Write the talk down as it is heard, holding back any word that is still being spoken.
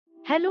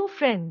Hello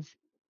friends,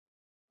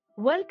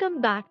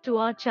 welcome back to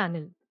our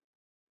channel.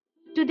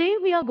 Today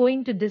we are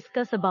going to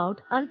discuss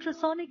about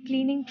ultrasonic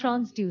cleaning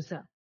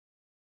transducer.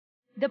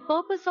 The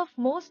purpose of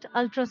most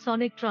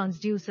ultrasonic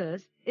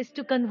transducers is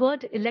to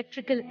convert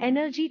electrical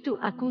energy to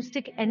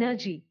acoustic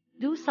energy,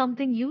 do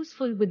something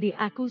useful with the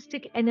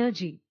acoustic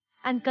energy,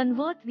 and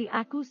convert the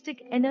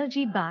acoustic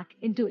energy back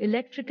into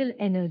electrical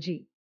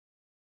energy.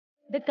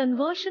 The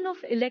conversion of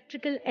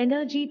electrical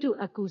energy to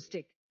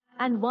acoustic,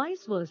 and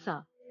vice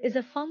versa, is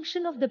a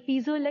function of the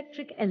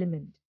piezoelectric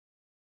element.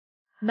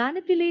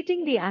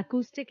 Manipulating the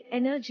acoustic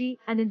energy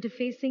and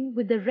interfacing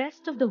with the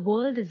rest of the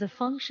world is a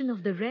function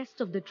of the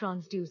rest of the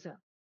transducer.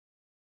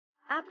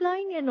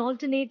 Applying an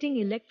alternating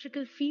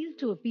electrical field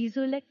to a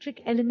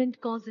piezoelectric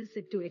element causes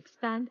it to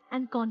expand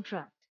and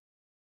contract.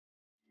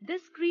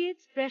 This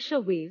creates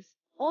pressure waves,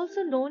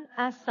 also known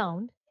as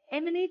sound,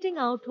 emanating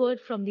outward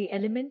from the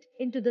element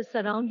into the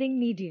surrounding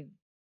medium.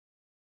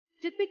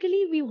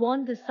 Typically, we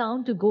want the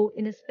sound to go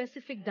in a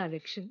specific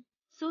direction,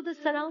 so the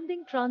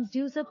surrounding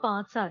transducer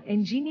parts are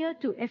engineered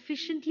to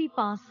efficiently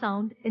pass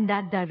sound in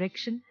that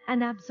direction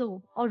and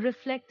absorb or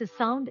reflect the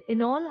sound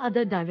in all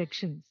other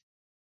directions.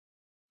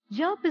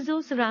 Here,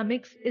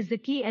 piezoceramics is the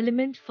key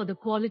element for the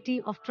quality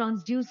of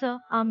transducer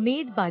are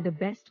made by the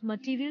best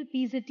material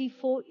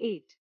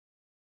PZT48.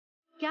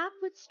 Cap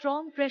with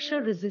strong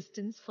pressure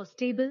resistance for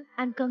stable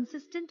and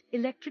consistent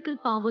electrical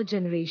power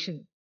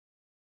generation.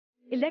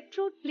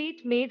 Electrode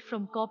plate made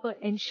from copper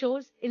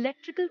ensures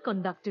electrical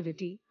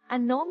conductivity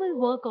and normal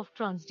work of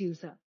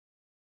transducer.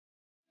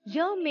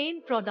 Your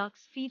main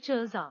products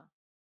features are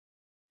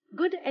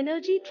good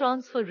energy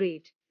transfer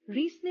rate,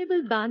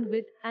 reasonable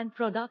bandwidth and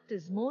product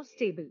is more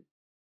stable.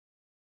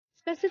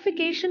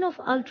 Specification of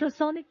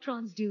ultrasonic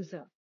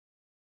transducer.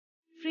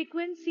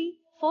 Frequency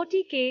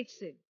 40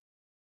 kHz.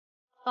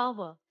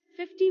 Power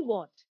 50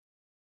 watt.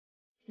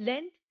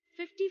 Length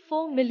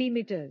 54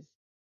 millimeters.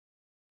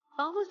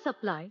 Power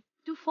supply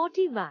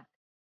 240 watt.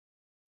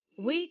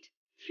 Weight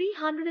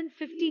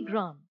 350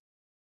 gram.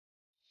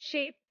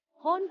 Shape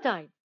horn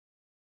type.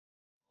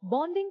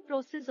 Bonding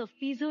process of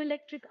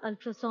piezoelectric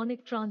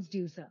ultrasonic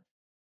transducer.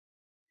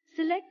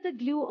 Select the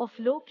glue of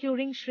low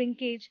curing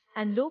shrinkage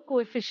and low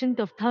coefficient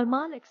of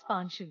thermal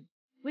expansion,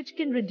 which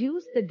can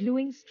reduce the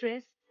gluing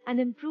stress and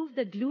improve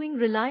the gluing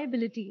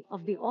reliability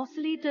of the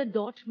oscillator.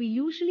 We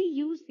usually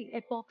use the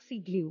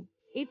epoxy glue,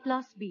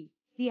 A+B.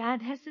 The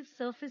adhesive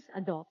surface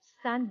adopts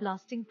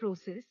sandblasting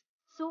process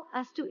so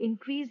as to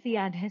increase the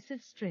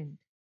adhesive strength.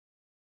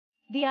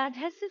 The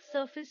adhesive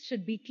surface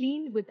should be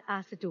cleaned with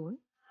acetone,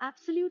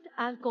 absolute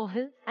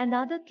alcohol and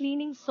other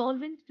cleaning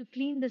solvent to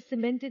clean the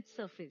cemented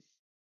surface.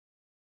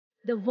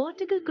 The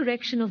vertical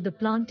correction of the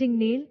planting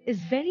nail is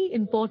very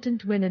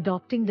important when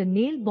adopting the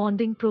nail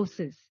bonding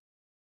process.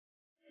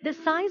 The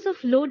size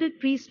of loaded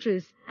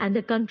pre-stress and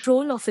the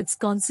control of its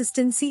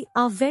consistency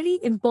are very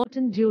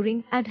important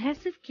during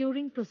adhesive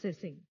curing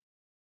processing.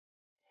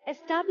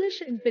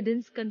 Establish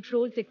impedance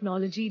control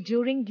technology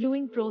during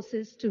gluing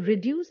process to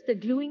reduce the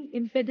gluing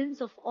impedance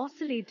of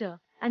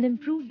oscillator and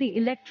improve the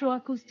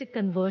electroacoustic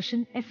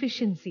conversion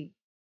efficiency.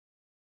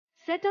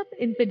 Set up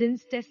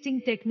impedance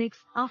testing techniques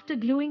after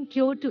gluing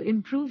cure to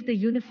improve the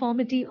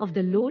uniformity of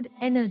the load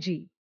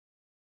energy.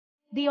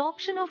 The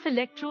option of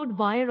electrode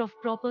wire of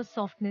proper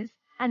softness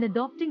and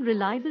adopting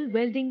reliable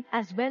welding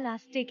as well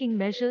as taking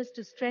measures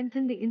to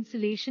strengthen the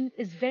insulation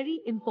is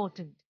very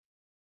important.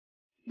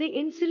 The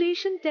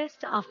insulation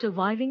test after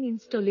wiring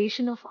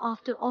installation of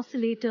after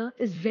oscillator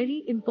is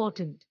very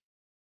important.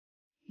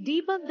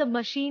 Debug the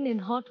machine in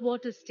hot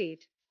water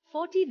state,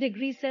 40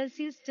 degrees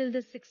Celsius till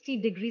the 60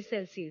 degrees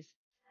Celsius,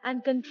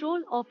 and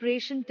control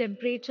operation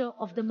temperature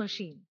of the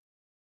machine.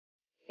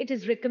 It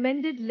is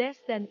recommended less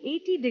than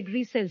 80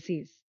 degrees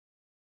Celsius.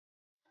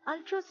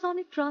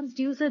 Ultrasonic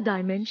transducer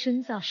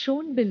dimensions are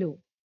shown below.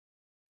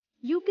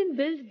 You can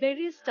build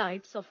various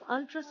types of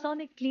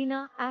ultrasonic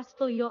cleaner as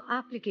per your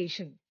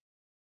application.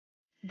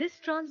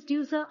 This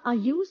transducer are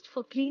used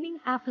for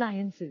cleaning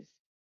appliances.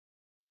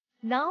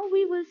 Now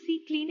we will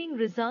see cleaning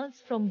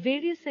results from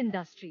various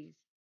industries.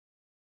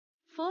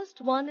 First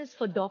one is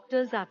for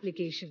doctor's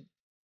application.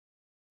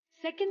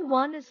 Second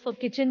one is for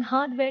kitchen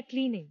hardware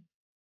cleaning.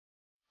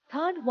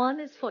 Third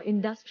one is for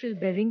industrial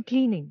bearing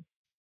cleaning.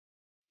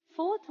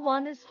 Fourth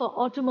one is for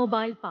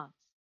automobile parts.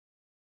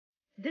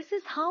 This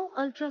is how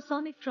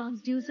ultrasonic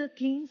transducer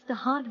cleans the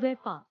hardware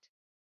part.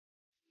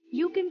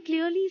 You can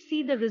clearly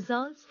see the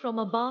results from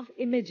above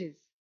images.